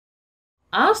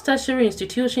As tertiary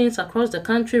institutions across the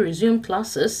country resume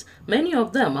classes, many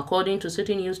of them, according to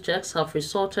Citi News checks, have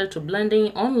resorted to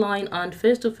blending online and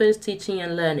face-to-face teaching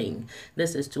and learning.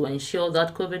 This is to ensure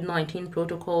that COVID-19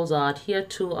 protocols are adhered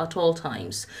to at all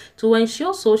times. To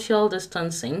ensure social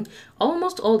distancing,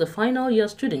 almost all the final year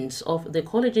students of the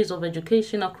colleges of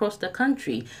education across the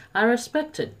country are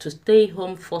expected to stay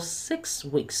home for 6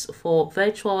 weeks for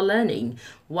virtual learning,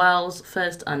 whilst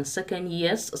first and second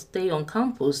years stay on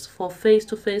campus for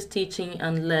face-to-face teaching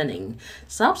and learning.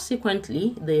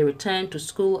 Subsequently, they return to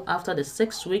school after the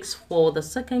 6 weeks for the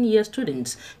second year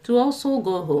students to also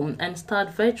go home and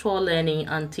start virtual learning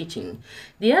and teaching.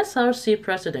 The SRC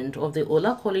president of the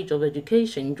Ola College of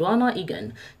Education, Joanna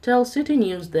Egan, tells Citi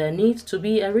News there needs to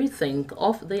be a rethink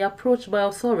of the approach by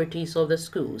authorities of the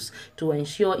schools to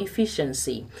ensure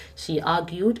efficiency. She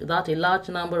argued that a large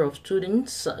number of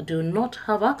students do not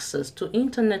have access to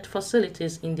internet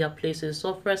facilities in their places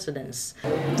of residence.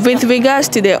 With regards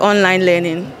to the online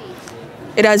learning,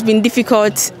 it has been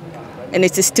difficult and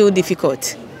it is still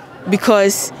difficult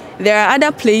because there are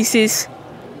other places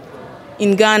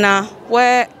in Ghana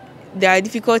where there are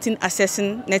difficulty in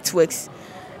accessing networks.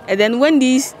 And then when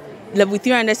these level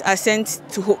 300s are sent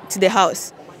to the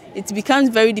house, it becomes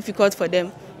very difficult for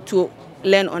them to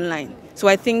learn online. So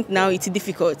I think now it's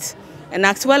difficult. And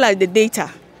as well as the data,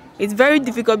 it's very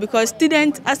difficult because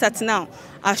students, as at now,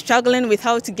 are struggling with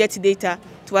how to get data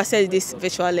to access this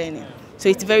virtual learning. So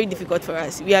it's very difficult for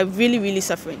us. We are really, really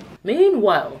suffering.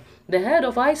 Meanwhile, the head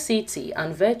of ICT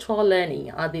and virtual learning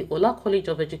at the Ola College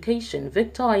of Education,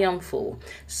 Victor Ayamfo,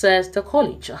 says the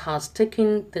college has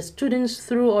taken the students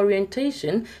through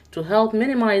orientation to help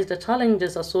minimize the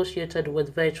challenges associated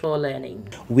with virtual learning.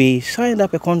 We signed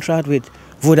up a contract with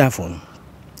Vodafone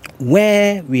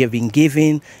where we have been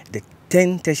given the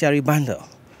 10 tertiary bundle.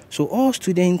 So all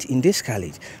students in this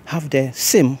college have their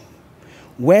SIM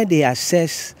where they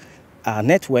access our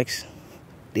networks.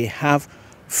 They have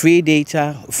free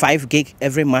data, 5 gig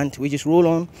every month, which is roll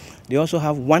on. They also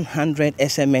have 100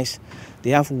 SMS. They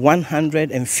have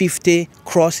 150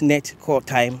 cross-net call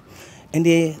time. And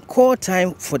the call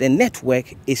time for the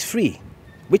network is free,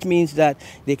 which means that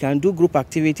they can do group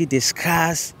activity,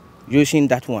 discuss using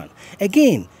that one.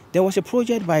 Again, there was a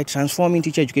project by Transforming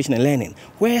Teacher Education and Learning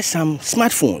where some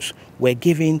smartphones were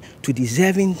given to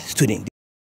deserving students.